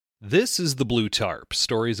This is the Blue Tarp,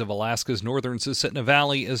 stories of Alaska's northern Susitna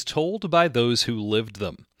Valley as told by those who lived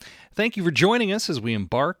them. Thank you for joining us as we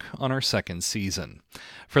embark on our second season.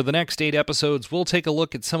 For the next 8 episodes, we'll take a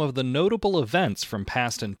look at some of the notable events from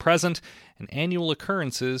past and present, and annual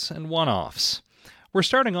occurrences and one-offs. We're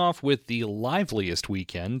starting off with the liveliest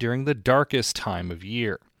weekend during the darkest time of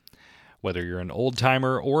year. Whether you're an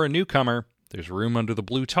old-timer or a newcomer, there's room under the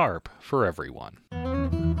Blue Tarp for everyone.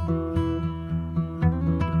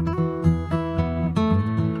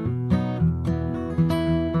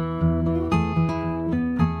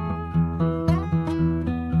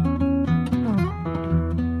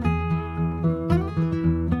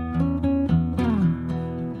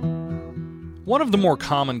 One of the more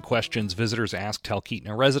common questions visitors ask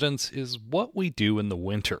Talkeetna residents is what we do in the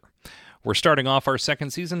winter. We're starting off our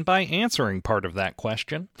second season by answering part of that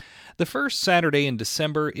question. The first Saturday in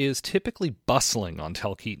December is typically bustling on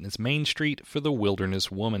Talkeetna's Main Street for the Wilderness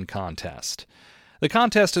Woman Contest. The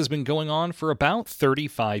contest has been going on for about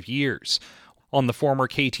 35 years. On the former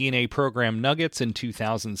KTNA program Nuggets in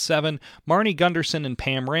 2007, Marnie Gunderson and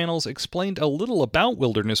Pam Rannells explained a little about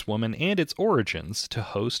Wilderness Woman and its origins to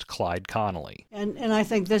host Clyde Connolly. And I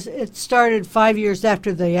think it started 5 years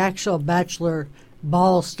after the actual Bachelor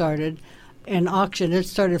Ball started and auction. It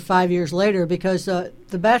started 5 years later because the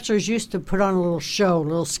Bachelors used to put on a little show,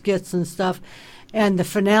 little skits and stuff, and the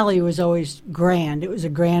finale was always grand. It was a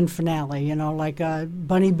grand finale, like a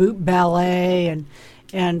Bunny Boot Ballet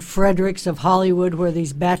and Fredericks of Hollywood, where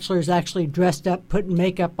these bachelors actually dressed up, put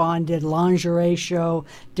makeup on, did lingerie show,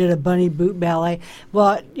 did a bunny boot ballet.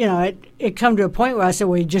 Well, it come to a point where I said,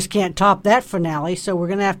 well, you just can't top that finale, so we're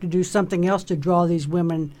going to have to do something else to draw these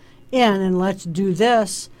women in, and let's do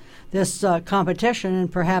this competition,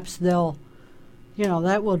 and perhaps they'll,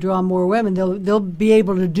 that will draw more women. They'll be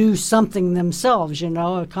able to do something themselves,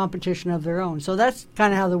 a competition of their own. So that's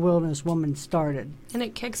kind of how the Wilderness Woman started. And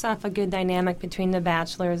it kicks off a good dynamic between the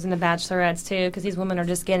bachelors and the bachelorettes, too, because these women are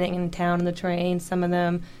just getting in town on the train, some of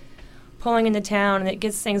them pulling into town, and it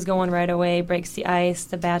gets things going right away, breaks the ice.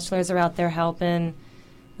 The bachelors are out there helping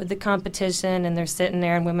with the competition, and they're sitting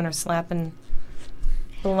there, and women are slapping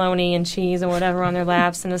bologna and cheese or whatever on their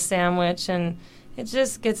laps and a sandwich, and it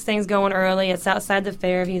just gets things going early. It's outside the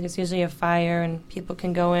Fairview. There's usually a fire, and people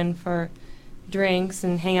can go in for drinks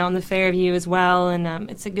and hang out in the Fairview as well. And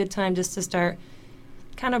it's a good time just to start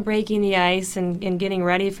kind of breaking the ice and getting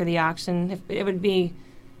ready for the auction. It would be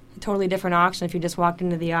a totally different auction if you just walked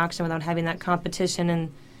into the auction without having that competition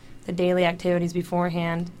and the daily activities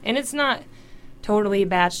beforehand. And it's not totally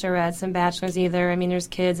bachelorettes and bachelors either. I mean, there's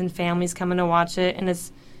kids and families coming to watch it, and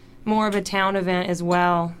it's more of a town event as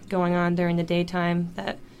well going on during the daytime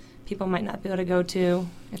that people might not be able to go to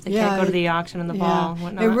if they can't go to the auction and the ball and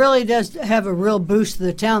whatnot. It really does have a real boost to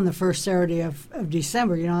the town the first Saturday of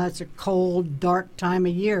December. That's a cold, dark time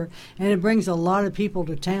of year, and it brings a lot of people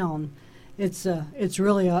to town. It's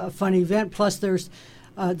really a fun event. Plus, there's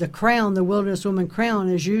the crown, the Wilderness Woman crown,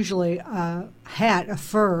 is usually a hat, a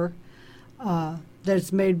fur,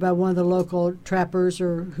 that's made by one of the local trappers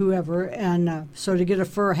or whoever, and so to get a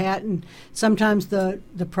fur hat, and sometimes the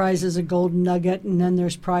prize is a golden nugget, and then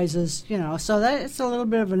there's prizes, so that it's a little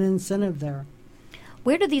bit of an incentive there.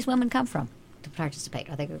 Where do these women come from to participate?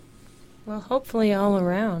 Are they? Well, hopefully all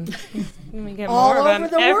around. We get all more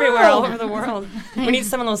of them everywhere, world. all over the world. We need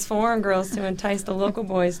some of those foreign girls to entice the local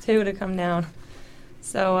boys too to come down.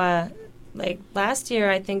 So, like last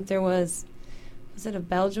year, I think there was it a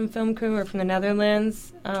Belgian film crew or from the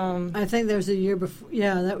Netherlands? I think there was a year before.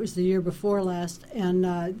 Yeah, that was the year before last.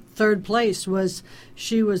 And third place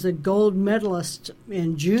she was a gold medalist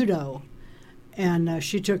in judo, and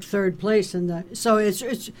she took third place in the. So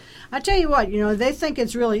it's. I tell you what, they think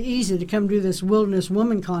it's really easy to come do this Wilderness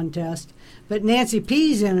Woman contest, but Nancy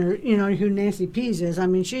Pease in her, who Nancy Pease is. I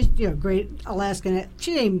mean, she's great Alaskan.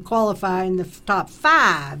 She didn't even qualify in the top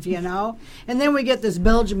 5, and then we get this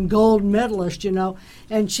Belgian gold medalist,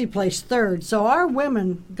 and she placed third. So our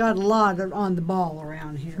women got a lot on the ball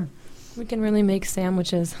around here. We can really make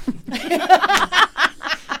sandwiches. Make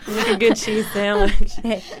a good cheese sandwich.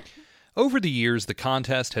 Over the years, the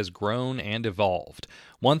contest has grown and evolved.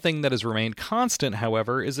 One thing that has remained constant,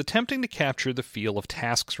 however, is attempting to capture the feel of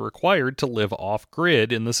tasks required to live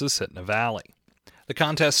off-grid in the Susitna Valley. The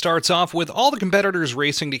contest starts off with all the competitors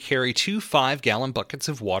racing to carry 2 5-gallon buckets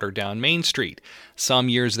of water down Main Street. Some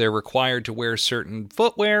years they're required to wear certain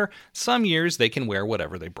footwear, some years they can wear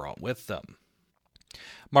whatever they brought with them.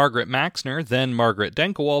 Margaret Maxner, then Margaret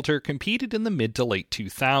Denkewalter, competed in the mid to late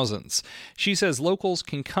 2000s. She says locals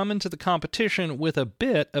can come into the competition with a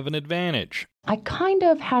bit of an advantage. I kind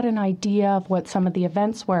of had an idea of what some of the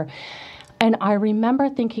events were. And I remember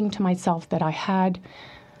thinking to myself that I had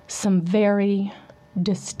some very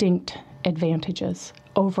distinct advantages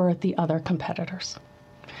over the other competitors.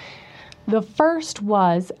 The first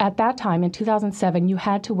was, at that time in 2007, you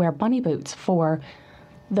had to wear bunny boots for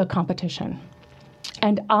the competition.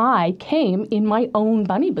 And I came in my own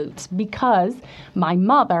bunny boots because my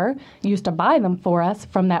mother used to buy them for us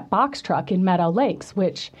from that box truck in Meadow Lakes,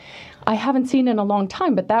 which I haven't seen in a long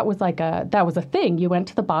time, but that was a thing. You went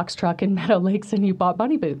to the box truck in Meadow Lakes and you bought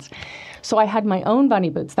bunny boots. So I had my own bunny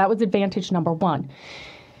boots. That was advantage number one.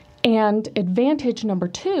 And advantage number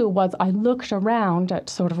two was I looked around at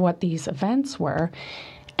sort of what these events were,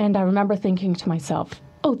 and I remember thinking to myself,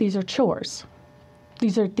 oh, these are chores.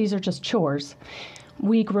 These are just chores.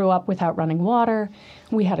 We grew up without running water.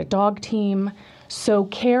 We had a dog team. So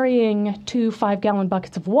carrying 2 5-gallon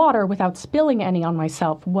buckets of water without spilling any on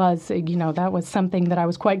myself was, that was something that I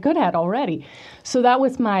was quite good at already. So that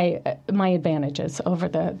was my advantages over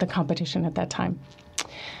the competition at that time.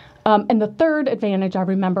 And the third advantage I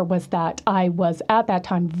remember was that I was at that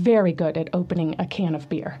time very good at opening a can of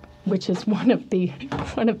beer, which is one of the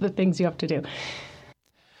things you have to do.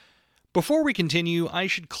 Before we continue, I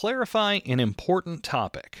should clarify an important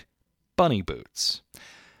topic: bunny boots.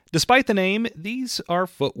 Despite the name, these are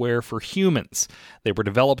footwear for humans. They were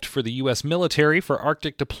developed for the U.S. military for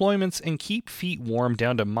Arctic deployments and keep feet warm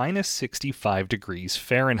down to minus 65 degrees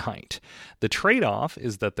Fahrenheit. The trade-off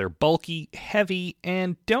is that they're bulky, heavy,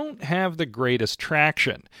 and don't have the greatest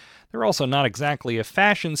traction. They're also not exactly a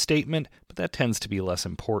fashion statement, but that tends to be less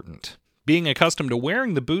important. Being accustomed to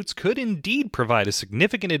wearing the boots could indeed provide a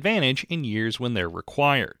significant advantage in years when they're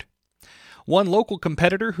required. One local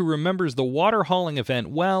competitor who remembers the water hauling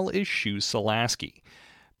event well is Shu Solaski.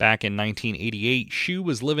 Back in 1988, Shu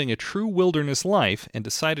was living a true wilderness life and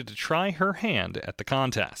decided to try her hand at the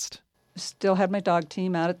contest. Still had my dog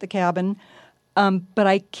team out at the cabin, but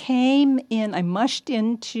I mushed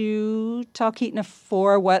into Talkeetna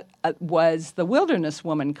for what was the Wilderness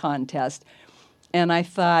Woman contest, and I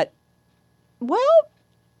thought, well,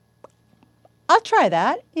 I'll try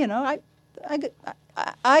that.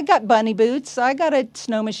 I got bunny boots. I got a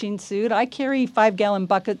snow machine suit. I carry 5-gallon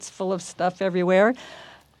buckets full of stuff everywhere.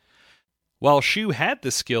 While Shu had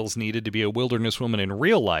the skills needed to be a wilderness woman in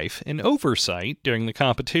real life, an oversight during the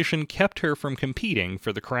competition kept her from competing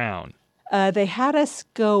for the crown. They had us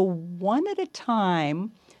go one at a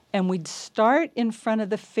time, and we'd start in front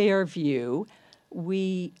of the Fairview.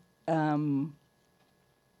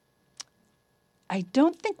 I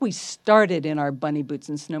don't think we started in our bunny boots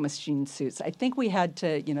and snow machine suits. I think we had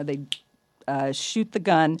to, they'd shoot the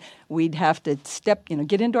gun. We'd have to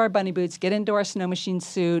get into our bunny boots, get into our snow machine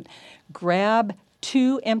suit, grab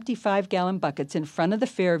 2 empty 5-gallon buckets in front of the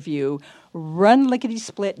Fairview, run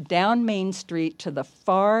lickety-split down Main Street to the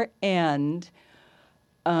far end.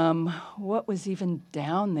 What was even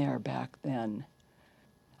down there back then?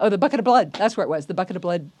 Oh, the Bucket of Blood. That's where it was, the Bucket of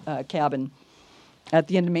Blood cabin. At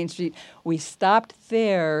the end of Main Street. We stopped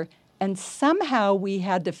there, and somehow we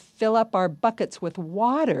had to fill up our buckets with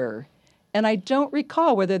water. And I don't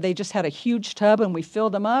recall whether they just had a huge tub and we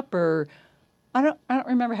filled them up, or I don't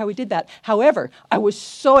remember how we did that. However, I was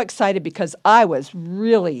so excited because I was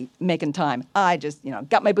really making time. I just,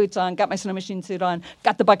 got my boots on, got my snow machine suit on,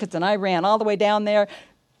 got the buckets, and I ran all the way down there.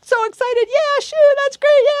 So excited, yeah, Shu, that's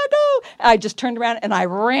great, yeah, go. I just turned around and I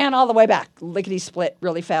ran all the way back, lickety-split,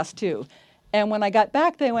 really fast too. And when I got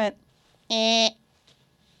back, they went,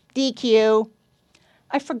 DQ.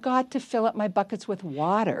 I forgot to fill up my buckets with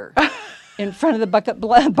water in front of the bucket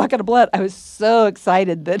of blood. I was so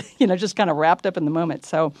excited that, just kind of wrapped up in the moment.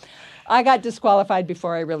 So I got disqualified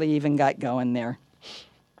before I really even got going there.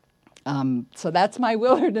 So that's my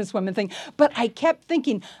Wilderness Woman thing. But I kept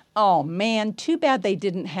thinking, oh, man, too bad they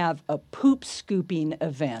didn't have a poop scooping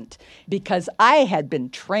event, because I had been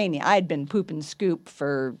training. I had been poop and scoop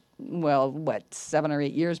for 7 or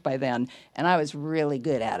 8 years by then, and I was really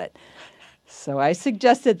good at it. So I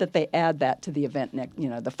suggested that they add that to the event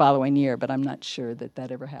the following year, but I'm not sure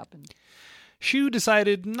that ever happened. Shu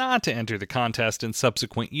decided not to enter the contest in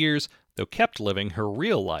subsequent years, though kept living her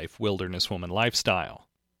real-life wilderness woman lifestyle.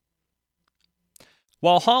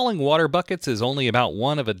 While hauling water buckets is only about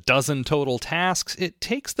one of a dozen total tasks, it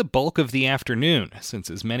takes the bulk of the afternoon, since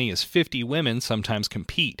as many as 50 women sometimes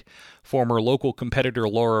compete. Former local competitor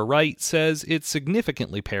Laura Wright says it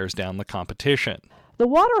significantly pares down the competition. The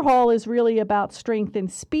water haul is really about strength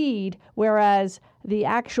and speed, whereas the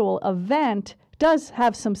actual event does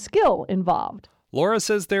have some skill involved. Laura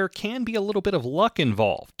says there can be a little bit of luck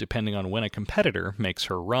involved, depending on when a competitor makes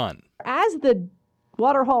her run. As the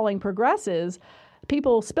water hauling progresses,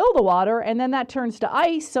 people spill the water, and then that turns to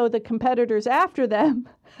ice, so the competitors after them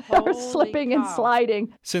are slipping and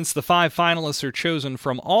sliding. Since the 5 finalists are chosen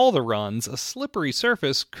from all the runs, a slippery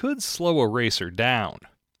surface could slow a racer down.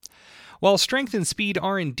 While strength and speed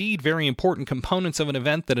are indeed very important components of an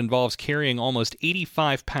event that involves carrying almost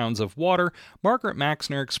 85 pounds of water, Margaret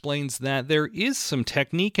Maxner explains that there is some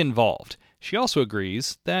technique involved. She also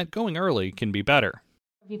agrees that going early can be better.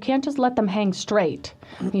 You can't just let them hang straight.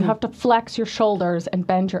 You have to flex your shoulders and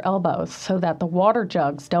bend your elbows so that the water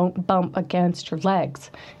jugs don't bump against your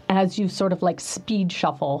legs as you sort of like speed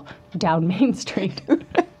shuffle down Main Street.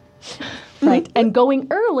 Right. And going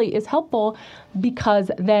early is helpful because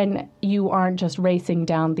then you aren't just racing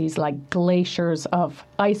down these like glaciers of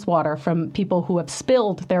ice water from people who have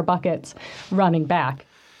spilled their buckets running back.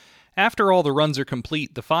 After all the runs are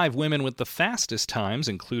complete, the 5 women with the fastest times,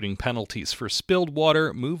 including penalties for spilled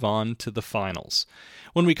water, move on to the finals.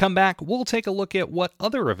 When we come back, we'll take a look at what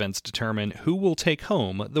other events determine who will take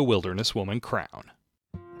home the Wilderness Woman crown.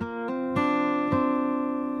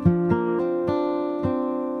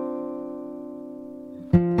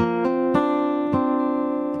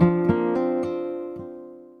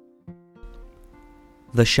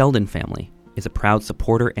 The Sheldon family is a proud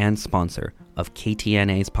supporter and sponsor of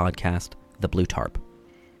KTNA's podcast, The Blue Tarp.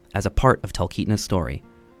 As a part of Talkeetna's story,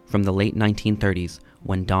 from the late 1930s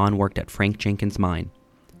when Don worked at Frank Jenkins' mine,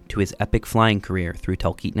 to his epic flying career through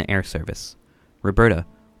Talkeetna Air Service, Roberta,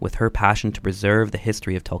 with her passion to preserve the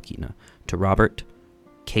history of Talkeetna, to Robert,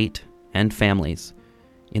 Kate, and families,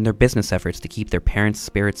 in their business efforts to keep their parents'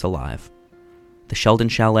 spirits alive. The Sheldon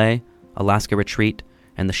Chalet, Alaska Retreat,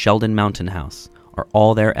 and the Sheldon Mountain House are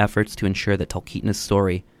all their efforts to ensure that Talkeetna's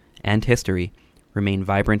story and history remain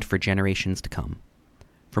vibrant for generations to come.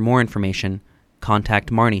 For more information,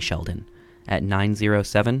 contact Marnie Sheldon at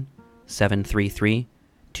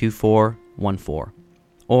 907-733-2414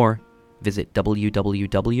 or visit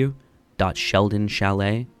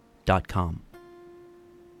www.sheldonchalet.com.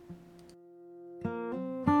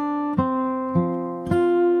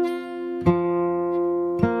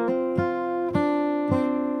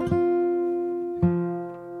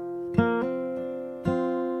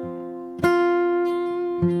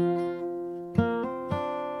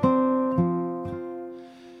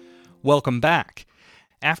 Welcome back.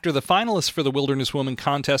 After the finalists for the Wilderness Woman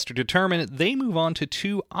contest are determined, they move on to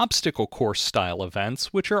 2 obstacle course style events,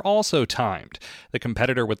 which are also timed. The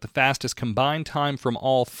competitor with the fastest combined time from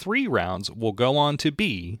all 3 rounds will go on to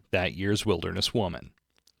be that year's Wilderness Woman.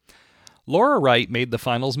 Laura Wright made the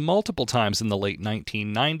finals multiple times in the late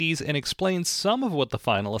 1990s and explains some of what the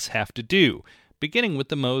finalists have to do, beginning with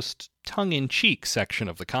the most tongue-in-cheek section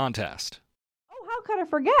of the contest. Oh, how could I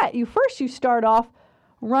forget? You start off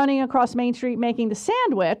running across Main Street making the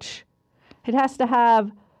sandwich. It has to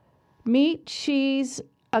have meat, cheese,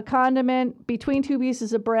 a condiment between 2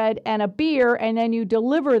 pieces of bread, and a beer, and then you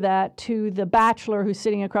deliver that to the bachelor who's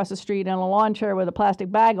sitting across the street in a lawn chair with a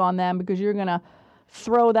plastic bag on them, because you're going to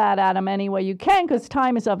throw that at them any way you can because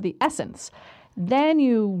time is of the essence. Then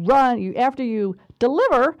after you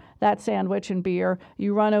deliver that sandwich and beer,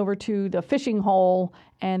 you run over to the fishing hole,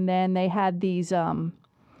 and then they had these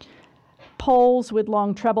poles with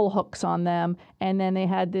long treble hooks on them, and then they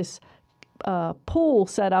had this pool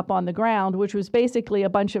set up on the ground, which was basically a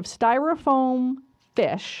bunch of styrofoam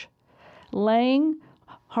fish laying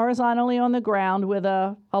horizontally on the ground with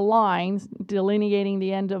a line delineating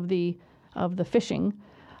the end of the fishing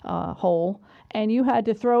hole, and you had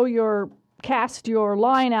to cast your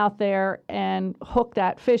line out there and hook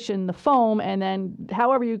that fish in the foam, and then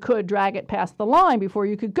however you could drag it past the line before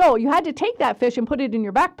you could go. You had to take that fish and put it in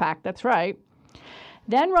your backpack, that's right.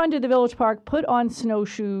 Then run to the village park, put on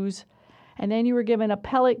snowshoes, and then you were given a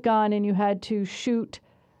pellet gun and you had to shoot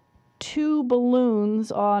 2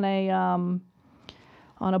 balloons on a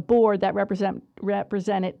board that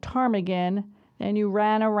represented ptarmigan. Then you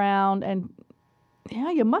ran around and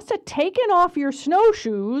you must have taken off your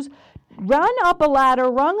snowshoes, run up a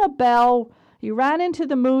ladder, rung a bell. You ran into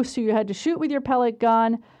the moose, so you had to shoot with your pellet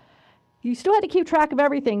gun. You still had to keep track of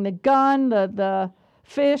everything, the gun, the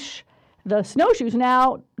fish, the snowshoes.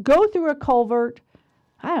 Now, go through a culvert,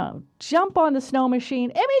 jump on the snow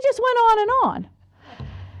machine. It just went on and on.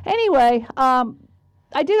 Anyway, I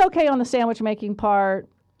did okay on the sandwich making part.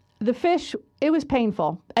 The fish, it was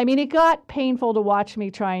painful. It got painful to watch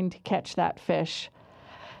me trying to catch that fish.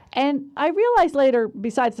 And I realized later,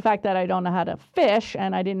 besides the fact that I don't know how to fish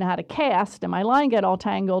and I didn't know how to cast and my line got all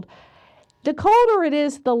tangled, the colder it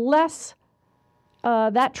is, the less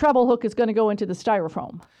that treble hook is going to go into the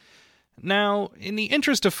styrofoam. Now, in the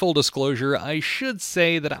interest of full disclosure, I should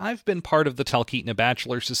say that I've been part of the Talkeetna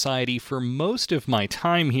Bachelor Society for most of my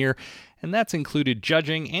time here, and that's included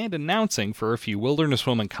judging and announcing for a few Wilderness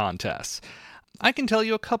Woman contests. I can tell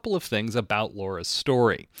you a couple of things about Laura's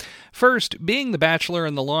story. First, being the bachelor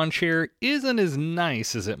in the lawn chair isn't as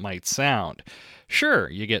nice as it might sound. Sure,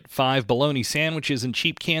 you get 5 bologna sandwiches and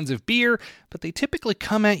cheap cans of beer, but they typically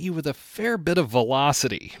come at you with a fair bit of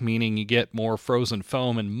velocity, meaning you get more frozen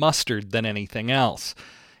foam and mustard than anything else.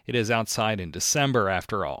 It is outside in December,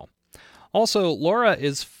 after all. Also, Laura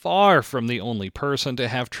is far from the only person to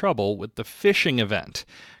have trouble with the fishing event.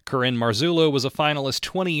 Corinne Marzullo was a finalist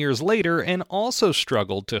 20 years later and also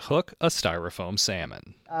struggled to hook a styrofoam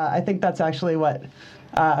salmon. I think that's actually what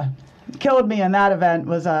killed me in that event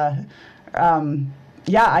was I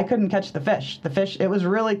couldn't catch the fish. It was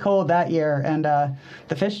really cold that year, and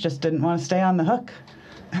the fish just didn't want to stay on the hook.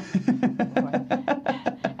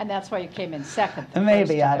 And that's why you came in second.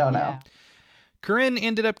 Maybe, I don't know. Yeah. Corinne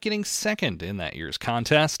ended up getting second in that year's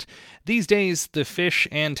contest. These days, the fish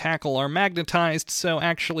and tackle are magnetized, so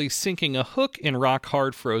actually sinking a hook in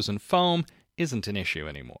rock-hard frozen foam isn't an issue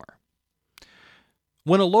anymore.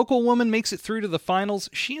 When a local woman makes it through to the finals,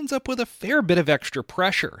 she ends up with a fair bit of extra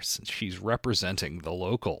pressure since she's representing the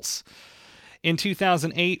locals. In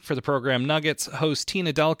 2008, for the program Nuggets, host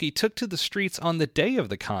Tina Dalkey took to the streets on the day of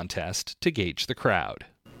the contest to gauge the crowd.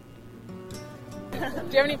 Do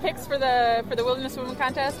you have any picks for the Wilderness Women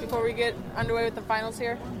contest before we get underway with the finals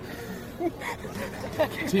here?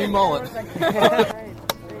 Team Mullet.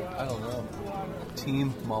 I don't know.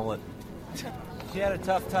 Team Mullet. She had a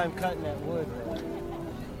tough time cutting that wood.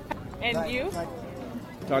 And you?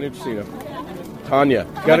 Tanya Pacino. Tanya.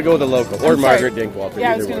 Got to go with the local. Or Margaret Dinkwalter.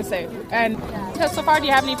 Yeah, I was going to say. And so far, do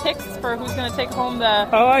you have any picks for who's going to take home the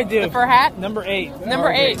I do. The fur hat? Number 8.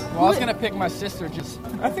 Number 8. Well, I was going to pick my sister.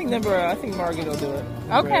 I think Margaret will do it.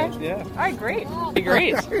 Okay. 8, yeah. All right, great.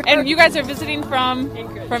 Great. And you guys are visiting from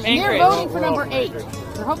Anchorage. We're voting for number 8.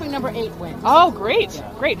 We're hoping number 8 wins. Oh, great.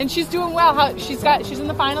 Yeah. Great. And she's doing well. She's in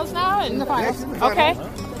the finals now? In the finals. Okay.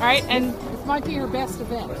 All right. And this might be her best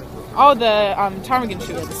event. Oh, the ptarmigan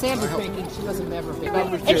shoot. Yeah, the sandwich making, she doesn't ever pick.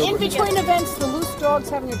 And in between events, the loose dog's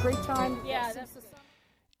having a great time. Yeah, that's the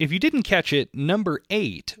If you didn't catch it, number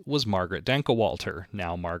 8 was Margaret Dinkwalter,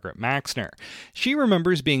 now Margaret Maxner. She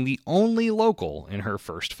remembers being the only local in her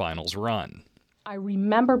first finals run. I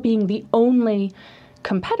remember being the only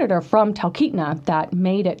competitor from Talkeetna that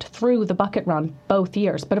made it through the bucket run both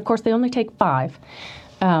years. But of course, they only take 5.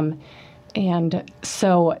 And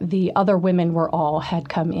so the other women had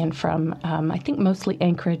come in from, I think mostly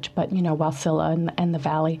Anchorage, but, Wasilla and the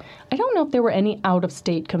Valley. I don't know if there were any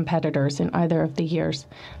out-of-state competitors in either of the years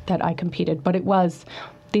that I competed, but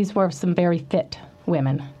these were some very fit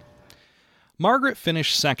women. Margaret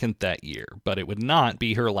finished second that year, but it would not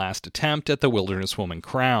be her last attempt at the Wilderness Woman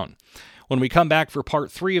crown. When we come back for part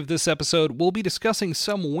 3 of this episode, we'll be discussing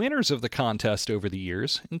some winners of the contest over the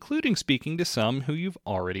years, including speaking to some who you've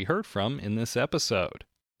already heard from in this episode.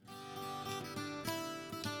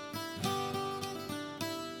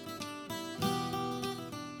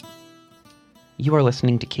 You are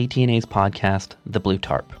listening to KTNA's podcast, The Blue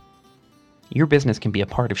Tarp. Your business can be a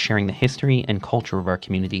part of sharing the history and culture of our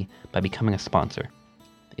community by becoming a sponsor.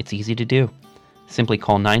 It's easy to do. Simply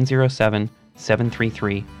call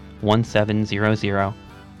 907-733-1700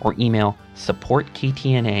 or email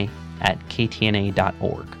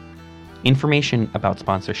supportktna@ktna.org. Information about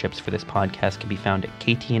sponsorships for this podcast can be found at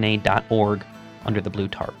ktna.org under the Blue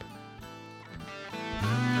Tarp.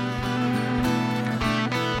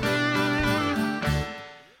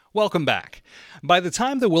 Welcome back. By the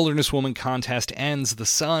time the Wilderness Woman contest ends, the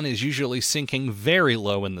sun is usually sinking very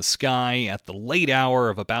low in the sky at the late hour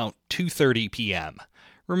of about 2:30 p.m.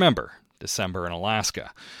 Remember, December in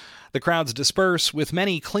Alaska. The crowds disperse, with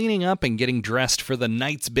many cleaning up and getting dressed for the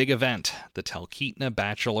night's big event, the Talkeetna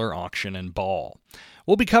Bachelor Auction and Ball.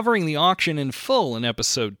 We'll be covering the auction in full in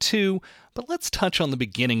episode 2, but let's touch on the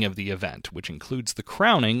beginning of the event, which includes the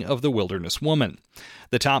crowning of the Wilderness Woman.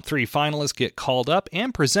 The top 3 finalists get called up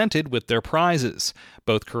and presented with their prizes.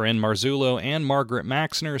 Both Corinne Marzullo and Margaret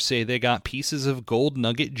Maxner say they got pieces of gold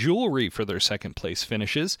nugget jewelry for their second place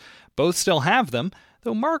finishes. Both still have them,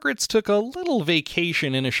 though Margaret's took a little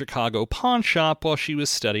vacation in a Chicago pawn shop while she was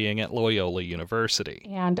studying at Loyola University.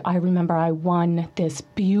 And I remember I won this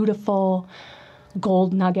beautiful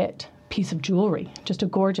gold nugget piece of jewelry, just a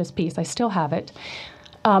gorgeous piece. I still have it.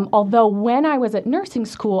 Although when I was at nursing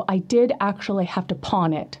school, I did actually have to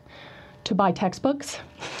pawn it to buy textbooks.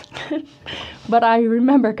 But I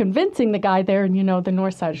remember convincing the guy there in, the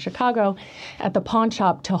north side of Chicago at the pawn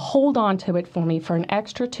shop to hold on to it for me for an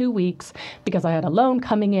extra 2 weeks because I had a loan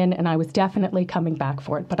coming in and I was definitely coming back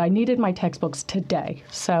for it. But I needed my textbooks today.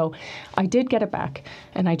 So I did get it back,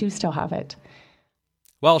 and I do still have it.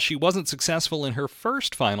 While she wasn't successful in her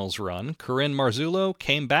first finals run, Corinne Marzullo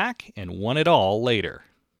came back and won it all later.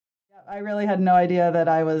 I really had no idea that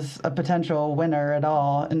I was a potential winner at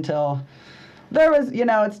all until there was,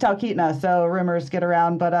 it's Talkeetna, so rumors get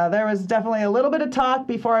around. But there was definitely a little bit of talk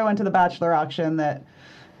before I went to the Bachelor auction that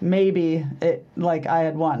maybe I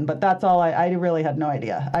had won. But that's all. I really had no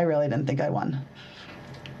idea. I really didn't think I won.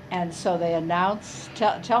 And so they announced,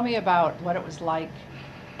 tell me about what it was like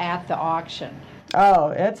at the auction. Oh,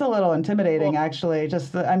 it's a little intimidating, actually.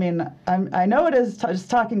 I know it is just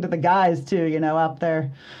talking to the guys, too, up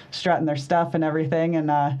there strutting their stuff and everything,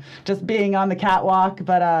 and just being on the catwalk.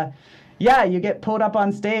 But, yeah, you get pulled up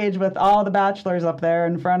on stage with all the bachelors up there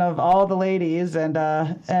in front of all the ladies, and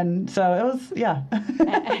so it was, yeah.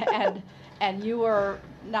 and you were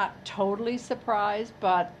not totally surprised,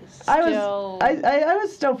 but still... I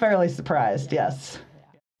was still fairly surprised, yes.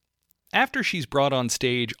 After she's brought on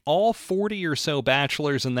stage, all 40 or so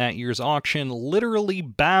bachelors in that year's auction literally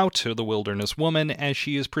bow to the Wilderness Woman as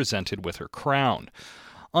she is presented with her crown.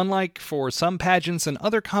 Unlike for some pageants and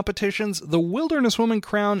other competitions, the Wilderness Woman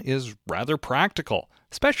crown is rather practical,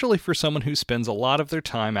 especially for someone who spends a lot of their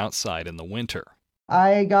time outside in the winter.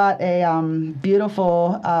 I got a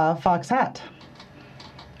beautiful fox hat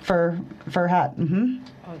for hat. Mm-hmm.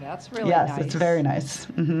 Oh, that's really nice. Yes, it's very nice.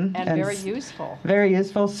 Mm-hmm. And very useful. Very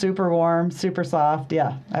useful, super warm, super soft.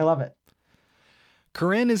 Yeah, I love it.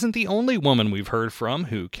 Corinne isn't the only woman we've heard from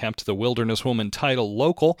who kept the Wilderness Woman title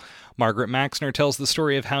local. Margaret Maxner tells the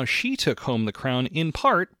story of how she took home the crown in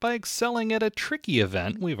part by excelling at a tricky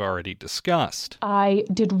event we've already discussed. I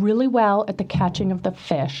did really well at the catching of the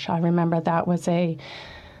fish. I remember I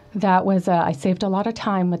saved a lot of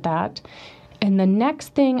time with that. And the next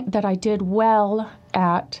thing that I did well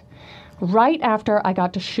at, right after I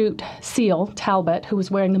got to shoot Seal Talbot, who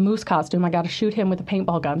was wearing the moose costume, I got to shoot him with a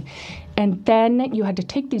paintball gun. And then you had to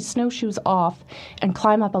take these snowshoes off and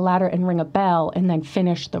climb up a ladder and ring a bell and then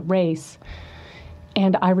finish the race.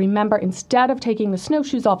 And I remember instead of taking the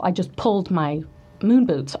snowshoes off, I just pulled my moon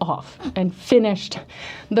boots off and finished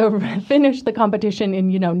the competition in,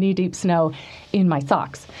 knee-deep snow in my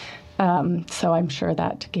socks. So I'm sure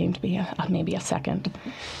that gained me maybe a second.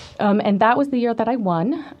 And that was the year that I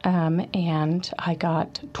won, and I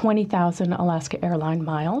got 20,000 Alaska Airlines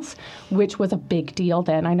miles, which was a big deal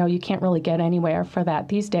then. I know you can't really get anywhere for that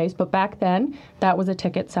these days, but back then, that was a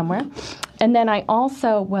ticket somewhere. And then I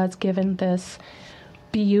also was given this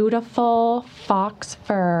beautiful fox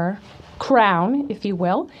fur crown, if you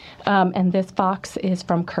will, and this fox is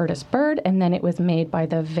from Curtis Bird, and then it was made by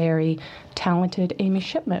the very talented Amy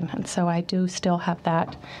Shipman, and so I do still have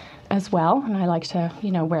that as well, and I like to,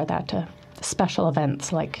 wear that to special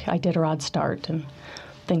events like I did Rod Start and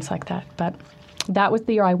things like that. But that was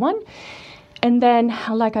the year I won. And then,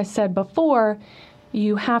 like I said before,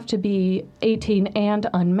 you have to be 18 and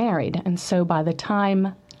unmarried, and so by the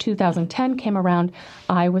time 2010 came around,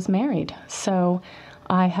 I was married. So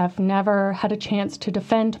I have never had a chance to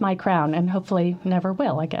defend my crown, and hopefully never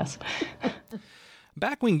will, I guess.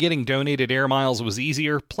 Back when getting donated air miles was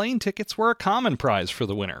easier, plane tickets were a common prize for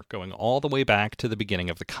the winner, going all the way back to the beginning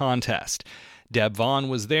of the contest. Deb Vaughn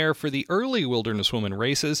was there for the early Wilderness Woman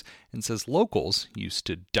races and says locals used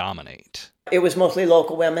to dominate. It was mostly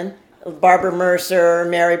local women. Barbara Mercer,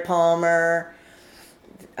 Mary Palmer.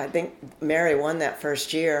 I think Mary won that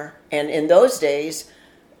first year. And in those days,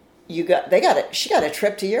 she got a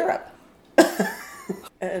trip to Europe.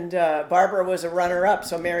 And Barbara was a runner-up,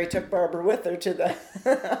 so Mary took Barbara with her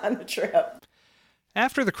on the trip.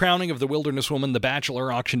 After the crowning of the Wilderness Woman, the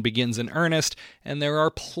Bachelor auction begins in earnest, and there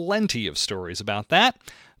are plenty of stories about that,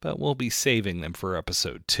 but we'll be saving them for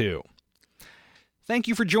episode 2. Thank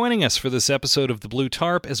you for joining us for this episode of The Blue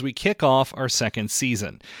Tarp as we kick off our second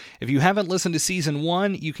season. If you haven't listened to Season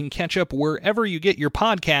 1, you can catch up wherever you get your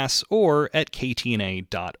podcasts or at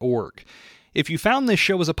ktna.org. If you found this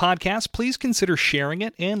show as a podcast, please consider sharing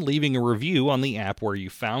it and leaving a review on the app where you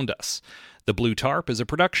found us. The Blue Tarp is a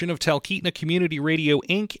production of Talkeetna Community Radio,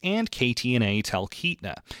 Inc. and KTNA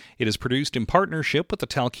Talkeetna. It is produced in partnership with the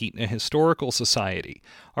Talkeetna Historical Society.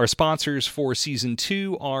 Our sponsors for Season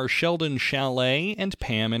 2 are Sheldon Chalet and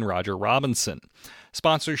Pam and Roger Robinson.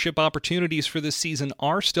 Sponsorship opportunities for this season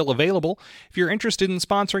are still available. If you're interested in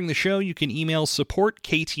sponsoring the show, you can email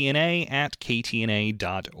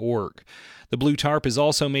supportktna@ktna.org. The Blue Tarp is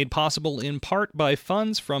also made possible in part by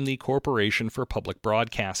funds from the Corporation for Public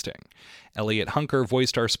Broadcasting. Elliot Hunker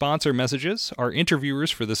voiced our sponsor messages. Our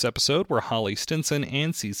interviewers for this episode were Holly Stinson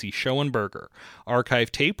and Cece Schoenberger.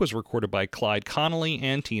 Archive tape was recorded by Clyde Connolly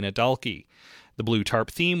and Tina Dahlke. The Blue Tarp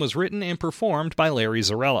theme was written and performed by Larry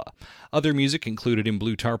Zarella. Other music included in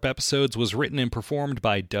Blue Tarp episodes was written and performed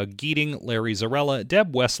by Doug Geating, Larry Zarella,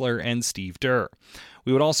 Deb Wessler, and Steve Durr.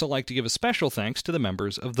 We would also like to give a special thanks to the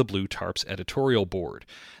members of the Blue Tarp's editorial board.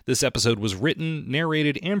 This episode was written,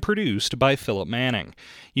 narrated, and produced by Philip Manning.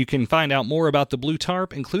 You can find out more about the Blue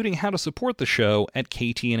Tarp, including how to support the show, at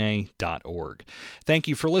ktna.org. Thank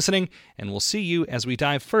you for listening, and we'll see you as we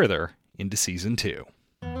dive further into Season 2.